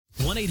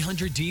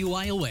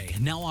1-800-DUI-AWAY,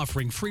 now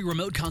offering free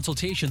remote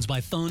consultations by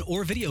phone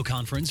or video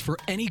conference for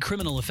any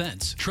criminal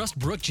offense. Trust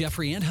Brooke,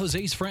 Jeffrey, and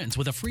Jose's friends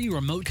with a free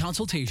remote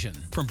consultation.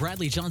 From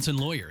Bradley Johnson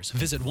Lawyers,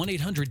 visit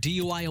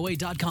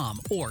 1-800-DUI-AWAY.com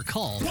or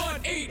call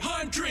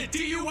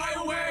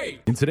 1-800-DUI-AWAY.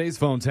 In today's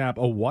phone tap,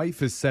 a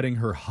wife is setting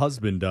her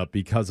husband up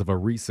because of a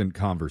recent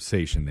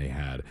conversation they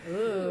had.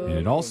 Ooh. And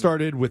it all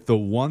started with the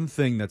one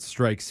thing that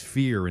strikes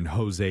fear in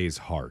Jose's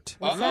heart.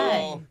 What's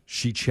that?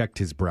 She checked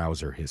his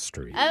browser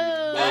history.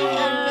 Oh,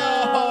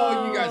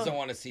 no. You guys don't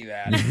want to see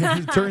that.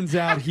 It turns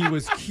out he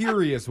was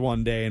curious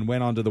one day and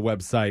went onto the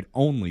website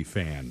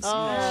OnlyFans.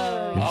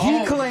 And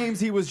he claims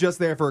he was just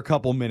there for a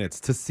couple minutes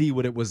to see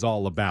what it was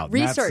all about.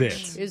 Research.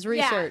 That's it. Is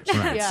research.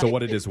 Right. Yeah. So what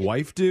did his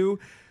wife do?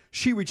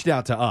 She reached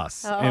out to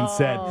us and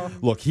said,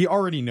 look, he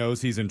already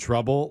knows he's in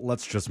trouble.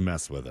 Let's just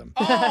mess with him.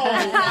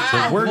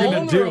 So we're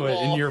going to do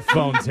it in your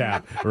phone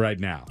tap right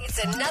now. It's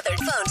another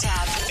phone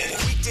tap.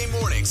 Weekday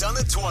mornings on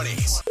the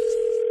 20s.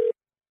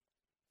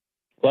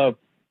 Hello.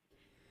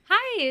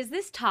 Hi, is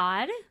this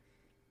Todd?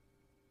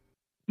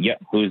 Yeah,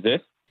 who's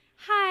this?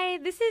 Hi,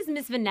 this is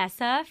Miss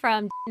Vanessa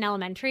from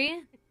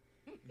Elementary.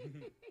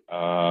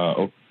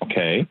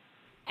 Okay.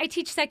 I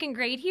teach second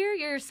grade here.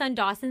 Your son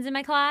Dawson's in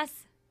my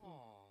class.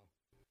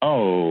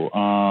 Oh,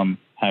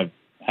 have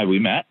we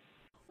met?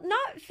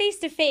 Not face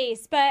to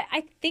face, but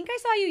I think I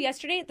saw you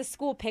yesterday at the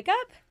school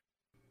pickup.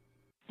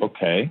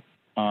 Okay.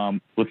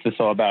 What's this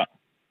all about?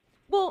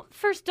 Well,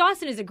 first,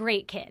 Dawson is a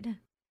great kid.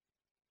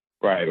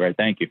 Right.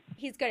 Thank you.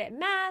 He's good at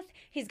math,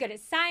 he's good at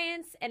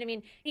science, and I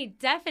mean, he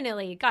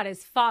definitely got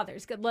his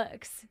father's good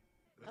looks.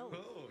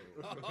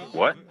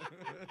 What?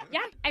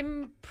 Yeah,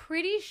 I'm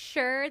pretty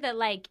sure that,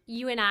 like,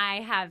 you and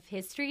I have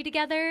history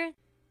together.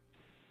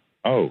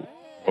 Oh,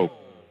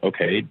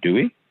 okay. Do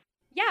we?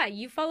 Yeah,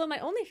 you follow my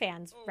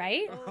OnlyFans,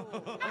 right?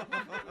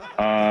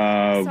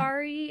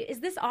 Sorry, is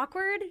this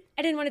awkward?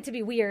 I didn't want it to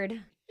be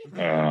weird.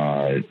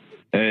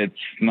 It's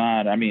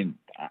not. I mean,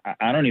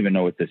 I don't even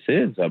know what this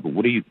is. But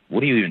what are you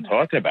even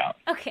talking about?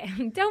 Okay,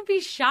 don't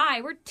be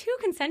shy. We're two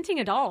consenting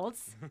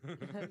adults.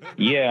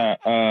 Yeah.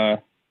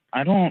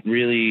 I don't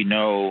really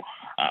know.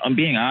 I'm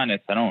being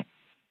honest. I don't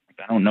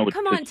know what.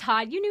 Come on,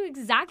 Todd. You knew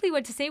exactly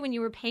what to say when you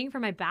were paying for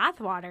my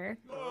bathwater.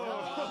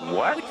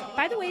 What? Which,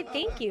 by the way,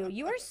 thank you.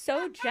 You are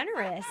so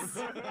generous.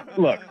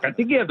 Look, I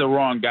think you have the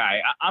wrong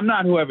guy. I'm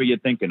not whoever you're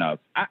thinking of.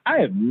 I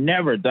have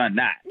never done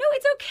that. No,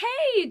 it's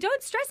okay.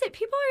 Don't stress it.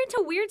 People are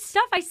into weird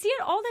stuff. I see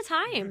it all the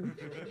time.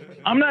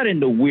 I'm not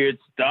into weird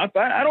stuff.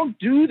 I don't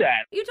do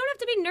that. You don't have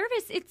to be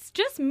nervous. It's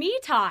just me,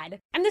 Todd.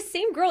 I'm the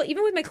same girl,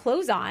 even with my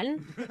clothes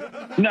on.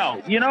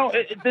 No,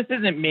 this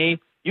isn't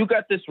me. You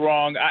got this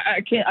wrong. I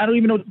can't. I don't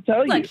even know what to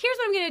tell you. Look, here's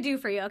what I'm going to do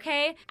for you,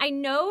 okay? I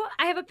know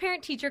I have a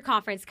parent-teacher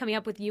conference coming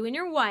up with you and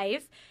your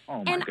wife.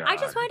 Oh, my and God. I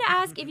just wanted to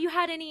ask if you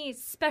had any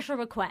special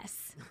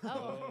requests.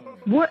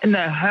 What in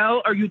the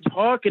hell are you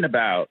talking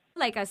about?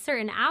 Like a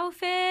certain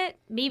outfit?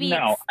 Maybe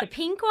No. it's the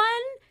pink one?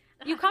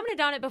 You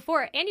commented on it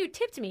before, and you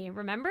tipped me,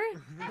 remember?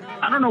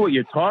 I don't know what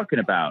you're talking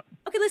about.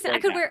 Okay, listen, I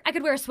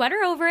could wear a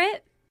sweater over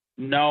it.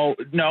 No.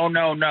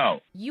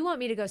 You want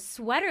me to go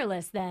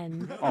sweaterless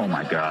then? Oh,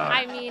 my God.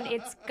 I mean,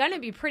 it's going to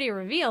be pretty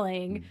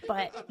revealing,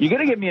 but You're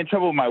going to get me in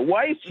trouble with my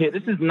wife here.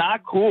 This is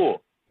not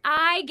cool.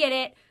 I get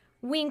it.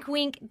 Wink,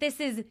 wink, this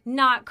is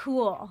not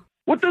cool.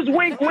 What does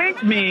wink,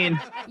 wink mean?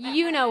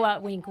 You know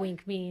what wink,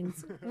 wink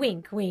means.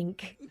 Wink,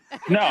 wink.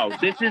 No,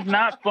 this is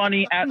not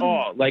funny at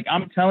all. Like,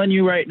 I'm telling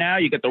you right now,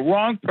 you got the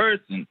wrong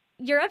person.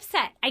 You're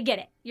upset. I get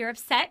it. You're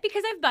upset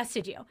because I've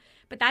busted you.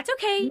 But that's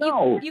okay.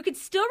 No. You could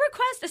still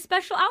request a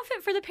special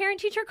outfit for the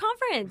parent-teacher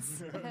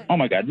conference. Oh,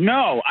 my God.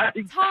 No.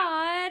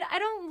 Todd, I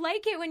don't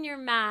like it when you're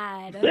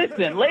mad.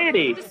 Listen,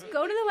 lady. Just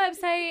go to the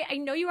website. I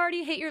know you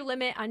already hit your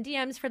limit on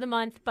DMs for the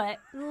month, but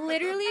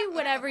literally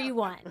whatever you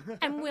want.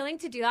 I'm willing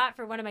to do that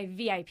for one of my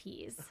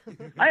VIPs.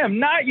 I am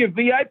not your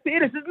VIP.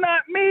 This is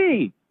not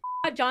me.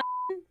 John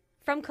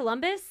from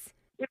Columbus.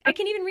 I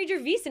can even read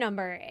your visa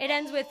number. It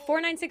ends with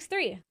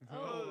 4963.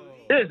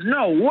 There's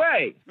no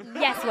way.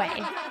 Yes way.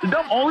 The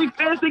dumb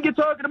OnlyFans thing you're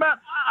talking about?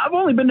 I've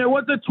only been there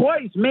once or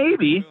twice,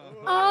 maybe.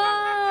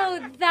 Oh,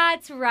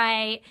 that's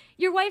right.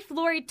 Your wife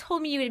Lori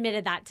told me you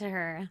admitted that to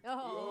her.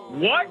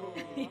 What?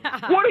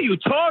 Yeah. What are you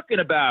talking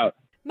about?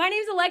 My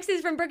name's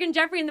Alexis from Brooke and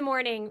Jeffrey in the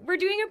Morning. We're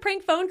doing a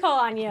prank phone call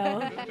on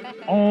you.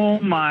 Oh,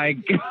 my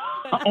God.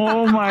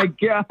 Oh, my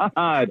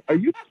God. Are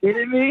you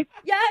kidding me?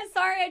 Yeah,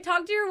 sorry. I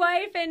talked to your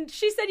wife, and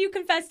she said you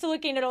confessed to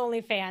looking at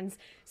OnlyFans.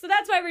 So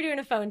that's why we're doing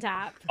a phone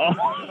tap. Oh,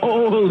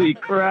 holy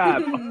crap.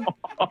 You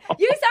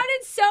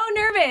sounded so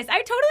nervous.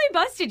 I totally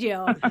busted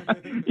you.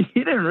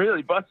 You didn't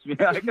really bust me.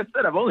 Like I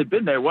said, I've only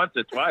been there once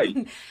or twice.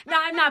 No,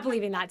 I'm not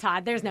believing that,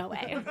 Todd. There's no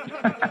way.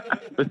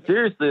 But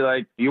seriously,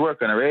 like, you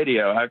work on a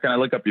radio. How can I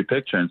look up your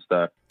picture and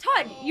stuff?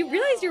 Todd, you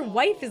realize your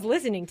wife is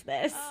listening to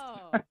this.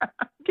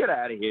 Get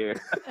out of here.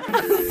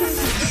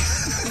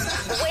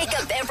 Wake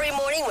up every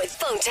morning with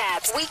phone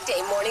taps.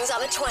 Weekday mornings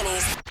on the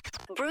 20s.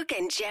 Brooke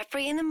and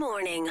Jeffrey in the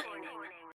Morning.